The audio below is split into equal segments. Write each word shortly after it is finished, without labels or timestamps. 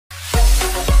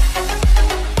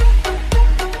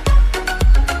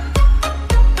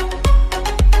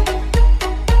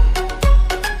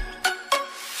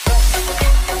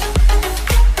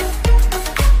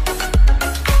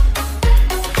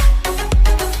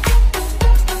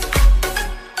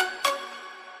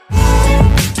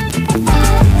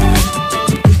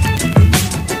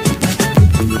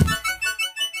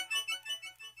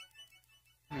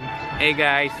Hey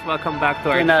guys, welcome back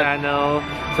to our channel.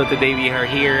 So today we are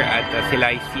here at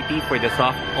Silay City for the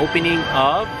soft opening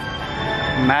of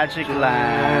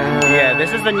Magikland. Yeah,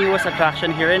 this is the newest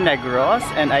attraction here in Negros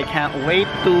and I can't wait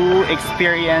to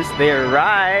experience their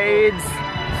rides.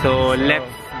 So let's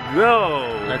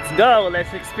go! Let's go!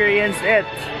 Let's experience it!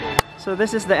 So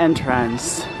this is the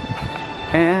entrance.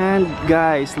 And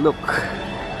guys, look.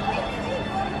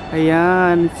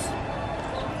 Ayan.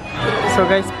 So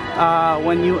guys,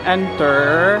 when you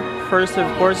enter, first of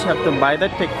course you have to buy the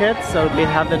ticket. So they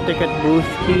have the ticket booth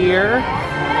here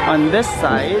on this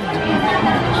side.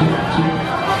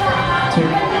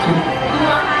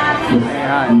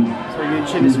 Ayan. So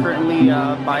Eugene is currently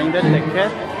buying the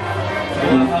ticket.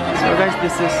 So guys,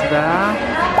 this is the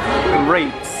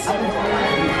rates.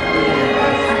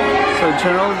 So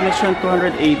general admission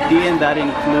 280 and that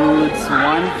includes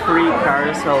one free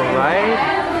carousel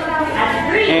ride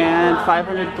and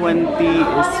 520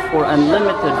 is for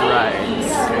unlimited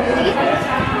rides.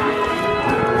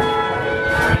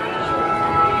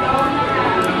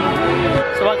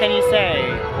 So what can you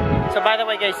say? So by the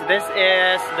way guys, this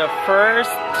is the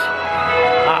first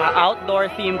outdoor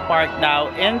theme park now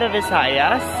in the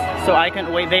Visayas. So I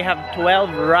can't wait. They have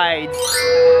 12 rides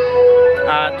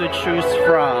to choose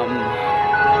from.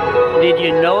 Did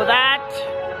you know that?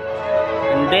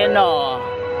 Hindi no.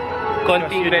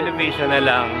 Konting renovation na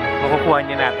lang, makukuha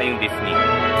niya natin yung Disney.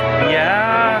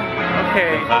 Yeah.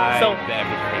 Okay. So,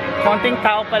 everything. konting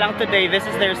tao pa lang today. This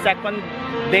is their second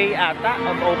day ata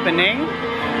of opening.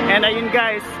 And ayun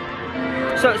guys.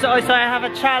 So I have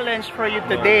a challenge for you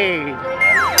today.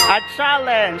 A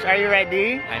challenge. Are you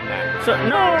ready? I'm not. So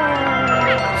no.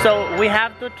 So we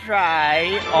have to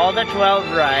try all the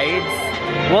 12 rides.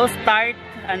 We'll start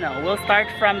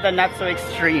from the not so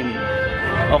extreme.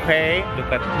 Okay?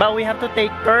 Look at. But we have to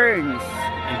take turns.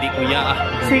 Hindi kuya.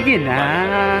 Sige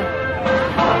na.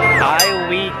 I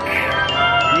weak.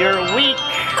 You're weak.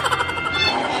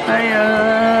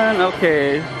 Ayan.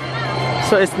 Okay.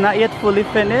 So it's not yet fully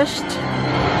finished.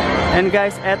 And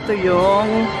guys, eto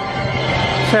yung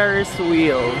Ferris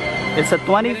wheel. It's a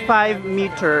 25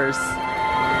 meters.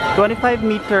 25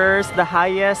 meters, the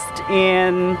highest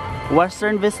in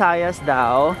Western Visayas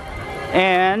daw.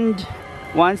 And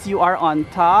once you are on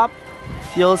top,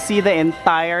 you'll see the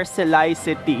entire Silay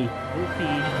City,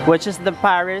 which is the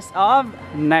Paris of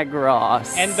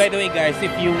Negros. And by the way guys,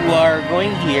 if you are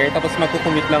going here, tapos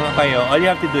magkukumute lang kayo, all you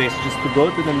have to do is just to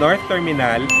go to the North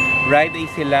Terminal, ride a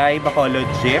Silay Bacolod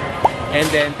jeep, and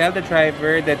then tell the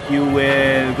driver that you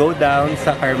will go down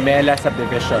sa Carmela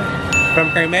Subdivision.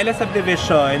 From Carmela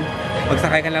Subdivision,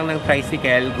 magsakay ka lang ng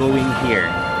tricycle going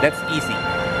here. That's easy.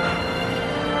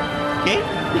 Okay?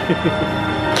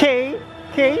 Okay?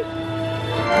 Okay?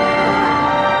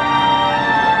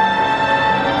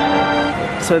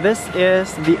 So this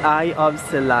is the Eye of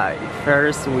Silay,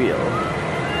 Ferris wheel.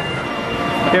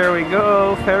 Here we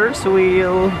go, Ferris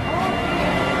wheel.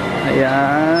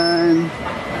 Ayan.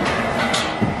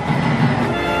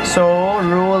 So,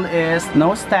 rule is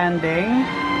no standing.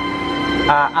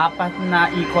 Apat na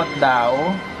ikot daw.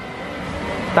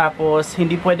 Tapos,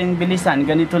 hindi pwedeng bilisan.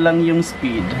 Ganito lang yung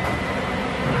speed.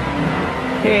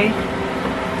 Okay.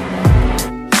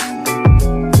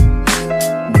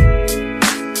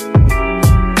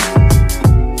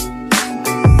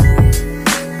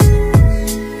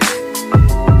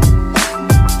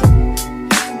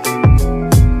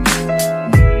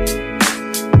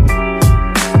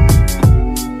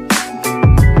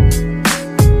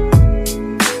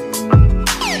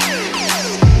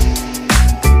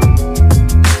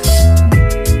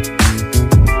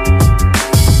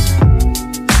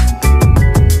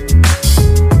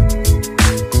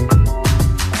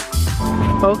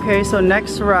 Okay, so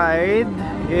next ride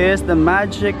is the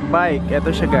Magic Bike.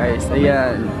 Ito siya guys,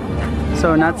 ayan.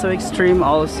 So not so extreme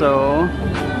also.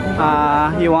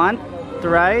 You want to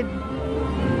ride?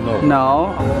 No.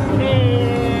 No?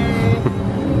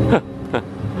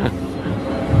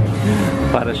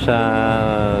 Para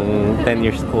siyang 10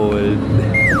 years old.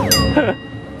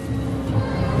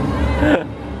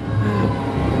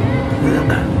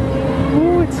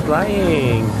 Ooh, it's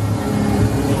flying.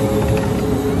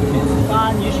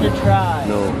 You should try.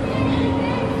 No.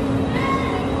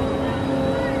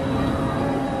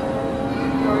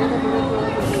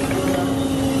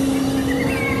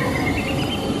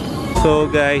 So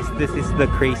guys, this is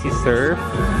the Crazy Surf.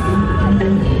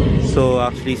 So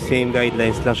actually same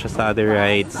guidelines lang siya sa other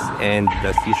rides, and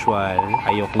as usual,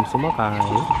 ayokong sumakay.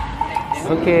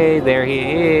 Okay, there he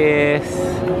is.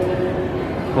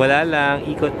 Wala lang,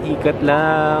 ikot-ikot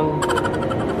lang.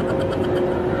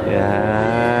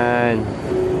 Yan.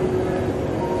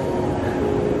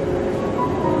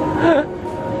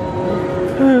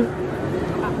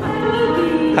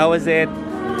 How was it?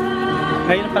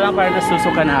 Ngayon pa lang parang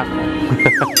nasusuka na ako.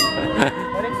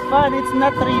 But it's fun. It's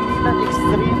not really that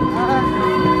extreme.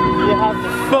 You have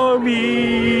the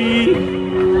Foamy!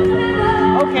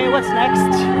 Okay, what's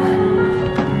next?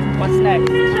 What's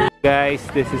next? Guys,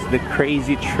 this is the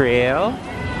crazy trail.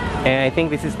 And I think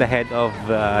this is the head of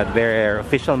their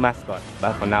official mascot,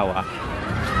 Baconawa.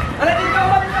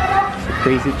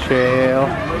 Crazy trail.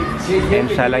 And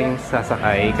siya lang yung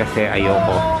sasakay kasi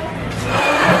ayoko.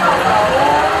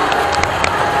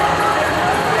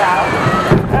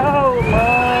 Oh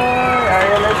my!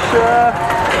 Ayan na siya!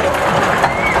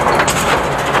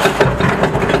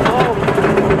 Oh!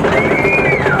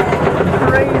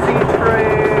 Crazy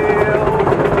trail!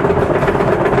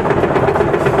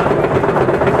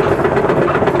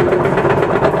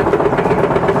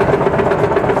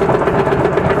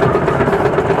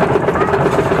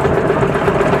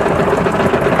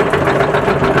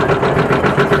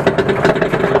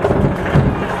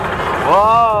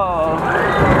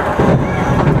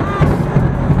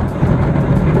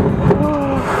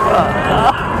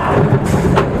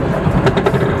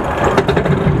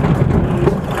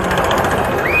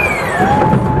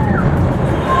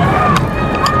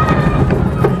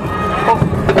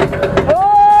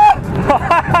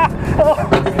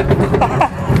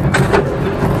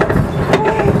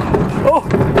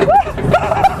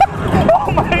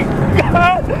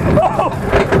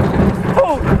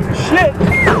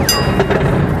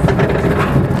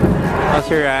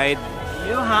 Your ride?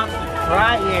 You have to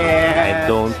try it! I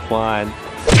don't want.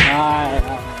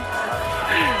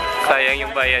 Sayang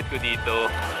yung bayad ko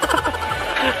dito.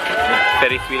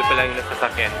 Ferris wheel pa lang yung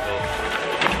nasasakyan ko.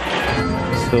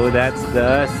 So that's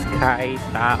the Sky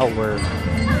Tower.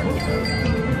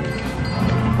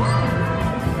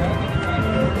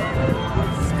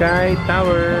 Sky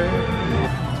Tower.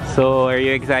 So are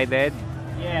you excited?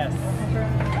 Yes.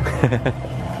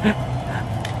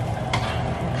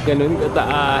 Ganun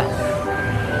kataas.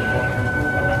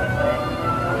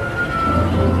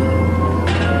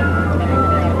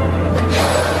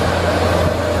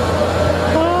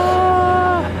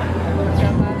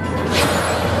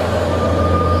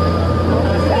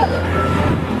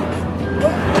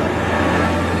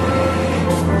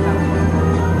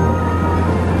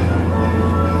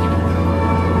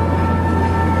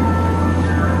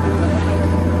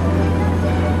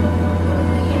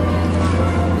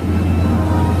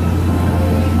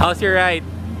 How's your ride?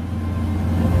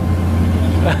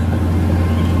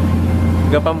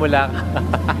 Gapamula ka.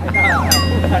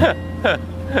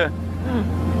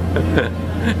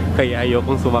 Kaya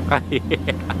ayokong sumakay.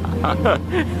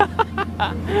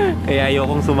 Kaya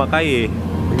ayokong sumakay eh.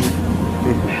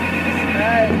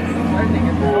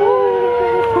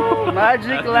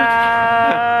 Magikland!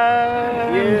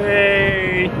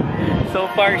 Yay! So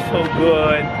far so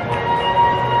good.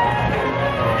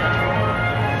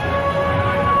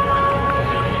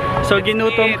 So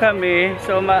ginutom kami.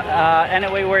 So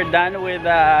anyway, we're done with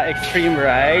extreme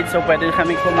ride. So pwede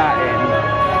kami kumain.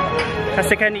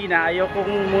 Kasi kanina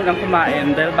ayokong munang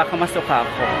kumain dahil baka masuka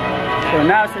ako. So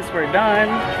now since we're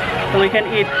done, so we can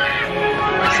eat.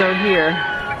 So here.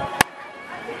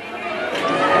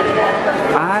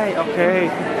 Ay, okay.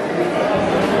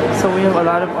 So we have a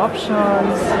lot of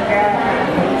options.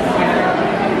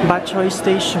 Bachoy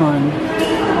Station.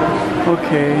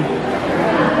 Okay.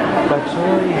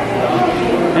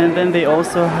 And then they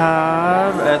also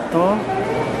have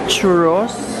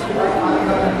churros.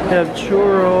 They have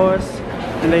churros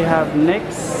and they have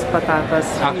nicks,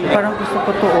 patatas. Parang gusto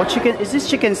ko to. Oh, chicken. Is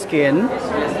this chicken skin?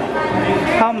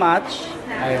 How much?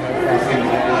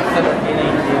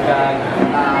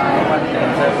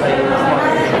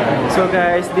 So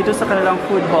guys, dito sa kanilang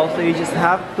food hall, so you just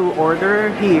have to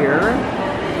order here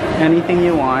anything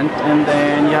you want and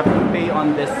then you have to pay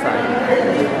on this side.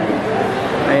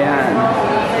 Ayan.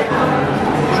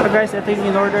 So guys, ito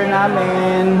yung in-order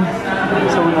namin.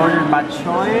 So we ordered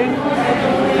bachoy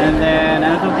and then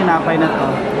ano itong tinapay na to?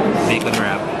 Bacon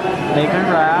wrap. Bacon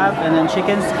wrap and then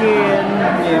chicken skin.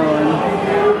 Ayun.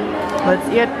 Let's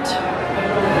eat.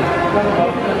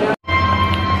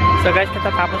 So guys,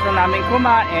 katatapos na namin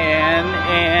kumain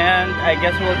and I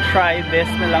guess we'll try this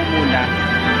na lang muna.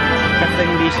 Kasi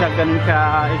hindi siya ganun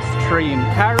ka-extreme.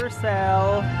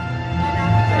 Carousel.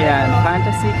 Ayan,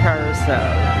 fantasy carousel.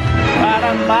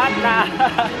 Parang bata!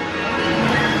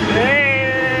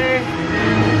 Hey!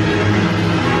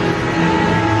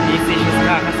 Easy siya sa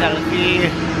kaka-selfie.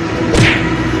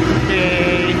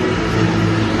 Okay.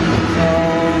 So,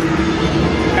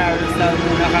 carousel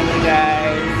muna kami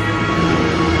guys.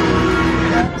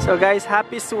 So guys,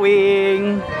 happy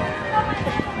swing!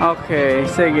 Okay,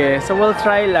 sige. So we'll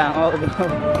try lang.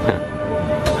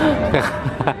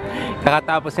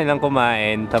 Kakatapos nilang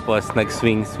kumain, tapos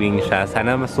nag-swing-swing siya.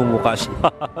 Sana masumuka siya.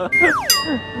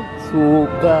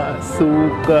 Suka.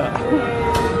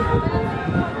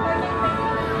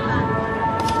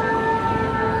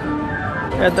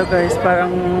 Ito guys,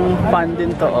 parang fun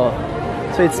din to, oh.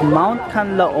 So it's Mount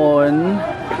Canlaon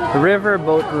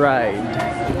Riverboat Ride.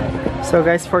 So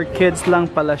guys, for kids lang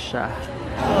pala siya.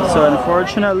 So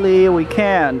unfortunately, we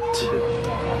can't.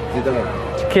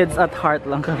 Kids at heart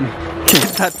lang kami.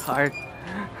 Kids at heart.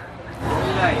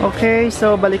 Okay,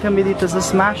 so balik kami dito sa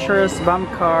Smashers Bump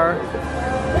Car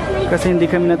kasi hindi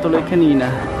kami natuloy kanina.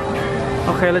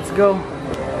 Okay, let's go.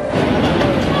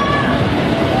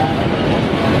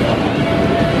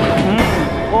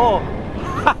 Oh!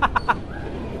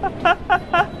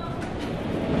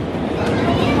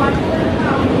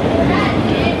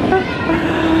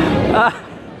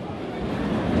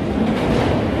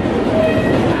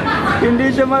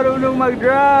 Hindi siya marunong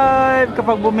mag-drive.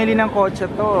 Kapag bumili ng kotse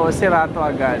to, sira to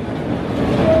agad.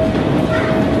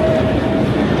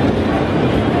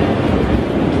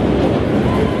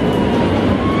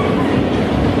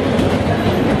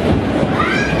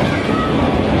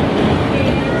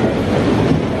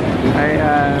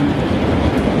 Ayan.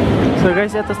 So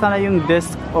guys, ito sana yung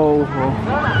disc O.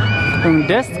 Yung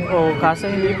disc O, kaso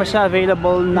hindi pa siya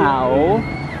available now.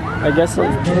 I guess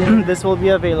this will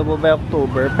be available by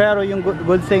October. Pero yung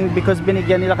good thing, because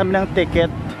binigyan nila kami ng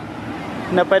ticket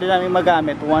na pwede namin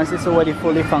magamit once it's already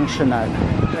fully functional.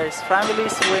 There's family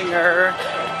swinger.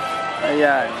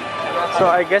 Ayan. So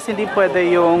I guess hindi pwede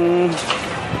yung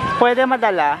pwede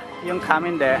madala yung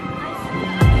kaminde.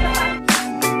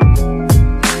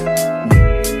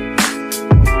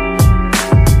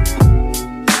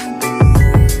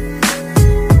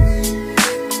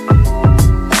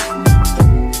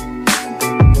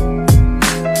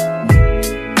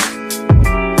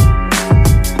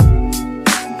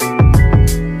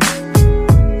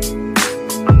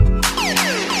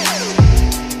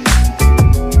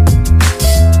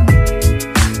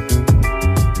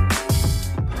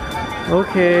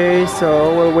 Okay,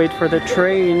 so we'll wait for the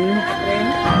train.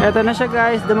 Eto na siya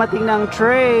guys, dumating ng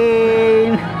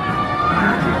train.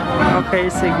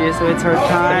 Okay, sige, so it's our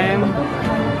time.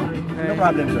 Okay. No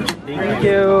problem, sir. Thank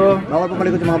you. Bawal po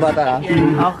malikot yung mga bata, ha?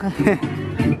 Okay.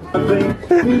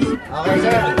 Okay,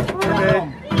 sir. Okay.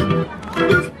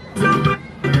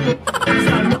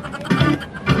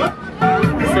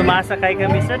 Sumasakay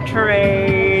kami sa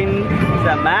train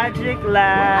sa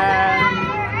Magikland.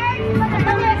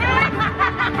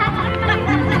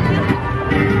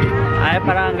 Ay,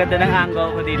 parang ang ganda ng angle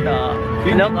ko dito.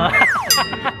 Look, oh.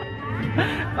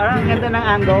 Parang ang ganda ng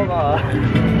angle ko.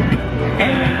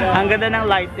 Ang ganda ng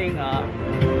lighting, oh.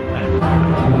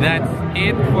 That's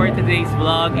it for today's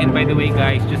vlog. And by the way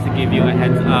guys, just to give you a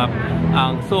heads up,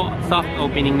 so soft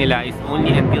opening nila is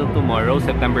only until tomorrow,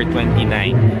 September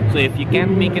 29. So if you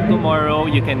can't make it tomorrow,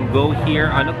 you can go here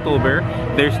on October.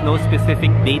 There's no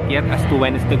specific date yet as to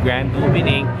when is the grand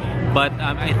opening, but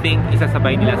I think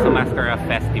isasabay nila sa Mascara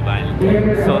Festival.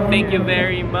 So thank you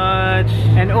very much.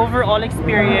 And overall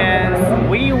experience,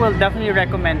 we will definitely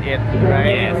recommend it,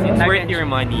 right? Yes, it's worth your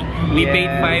money. We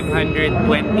paid 520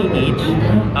 each.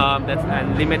 That's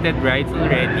unlimited rides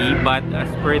already, but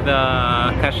as per the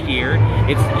cashier,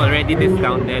 it's already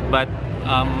discounted, but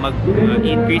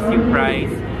mag-increase yung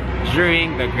price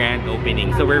during the grand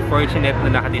opening. So we're fortunate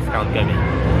na naka-discount kami.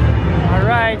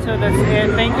 Alright, so that's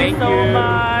it. Thank you so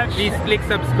much. Please click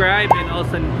subscribe and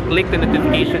also click the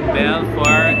notification bell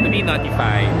to be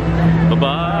notified.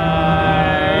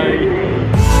 Bye-bye!